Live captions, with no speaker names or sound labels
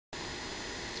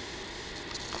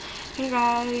Hey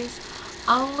guys,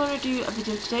 I'm going to do a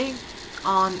video today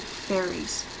on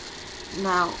fairies.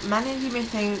 Now, many of you may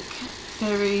think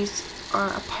fairies are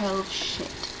a pile of shit,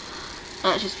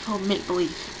 and it's just people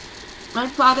make-believe.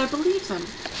 I'd rather believe them.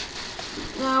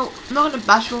 Now, I'm not going to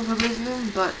bash people for believing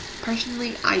them, but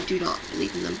personally, I do not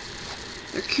believe in them.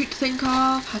 They're cute to think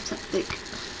of, have like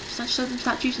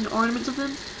statues and ornaments of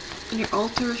them on your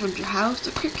altars or in your house.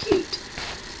 They're quite cute.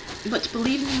 But to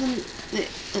believe in them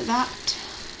like that,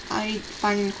 I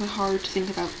find quite hard to think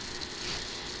about.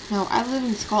 Now, I live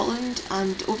in Scotland,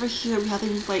 and over here we have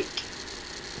things like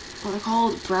what they're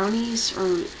called brownies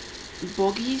or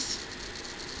bogies,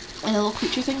 and little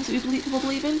creature things that people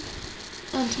believe in.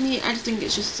 And to me, I just think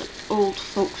it's just like old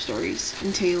folk stories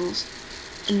and tales,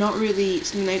 and not really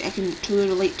something that I can truly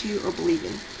relate to or believe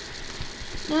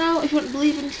in. Now, if you want to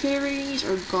believe in fairies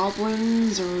or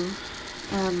goblins or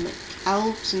like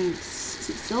elves and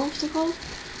sylphs they're called,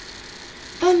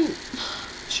 then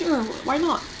sure, why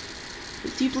not?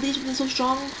 If you believe something so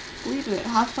strong, believe in it,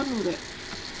 have fun with it.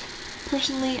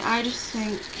 Personally, I just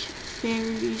think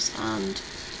fairies and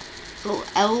little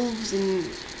elves and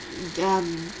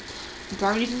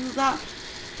brownies and like that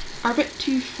are a bit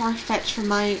too far-fetched for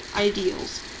my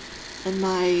ideals and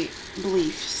my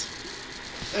beliefs.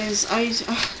 As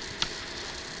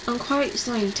I'm quite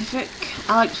scientific.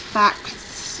 I like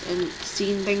facts and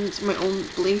seeing things in my own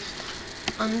belief.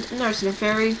 And I've never seen a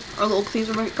fairy or little things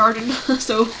in my garden,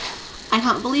 so I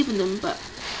can't believe in them, but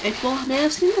people may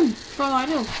have seen them, for all I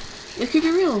know. They could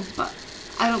be real, but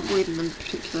I don't believe in them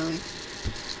particularly.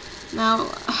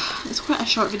 Now, it's quite a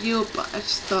short video, but I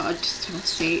just thought I'd just kind of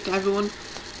say it to everyone.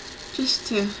 Just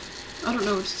to, I don't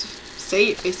know, just to say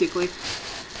it basically.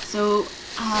 So,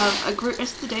 have a great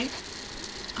rest of the day.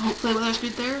 Hopefully the weather's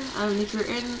good there, and if you're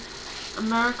in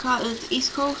America, it's the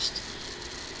East Coast,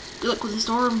 good luck with the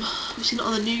storm. We've seen it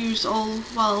on the news all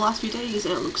the last few days,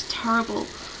 and it looks terrible.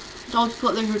 And all the people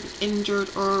out there who have been injured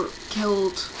or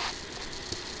killed,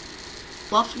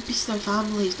 love and peace to their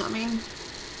families, you know what I mean?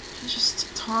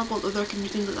 It's horrible that there can be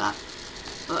things like that.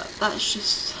 But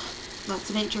that's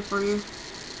the nature for you.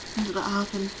 And let that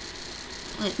happen.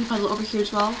 Like, we've had a lot over here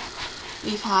as well.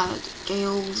 We've had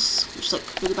gales, which is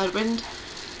like really bad wind.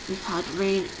 We've had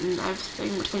rain and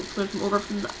everything, which went from over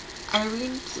from the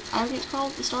Irene it's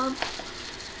called, the storm.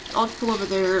 All people over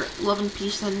there, love and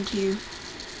peace then to you.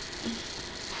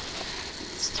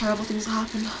 It's terrible things that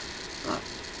happen, but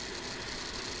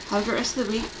have a great rest of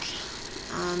the week,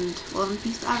 and love and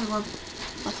peace to everyone.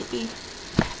 Let it be.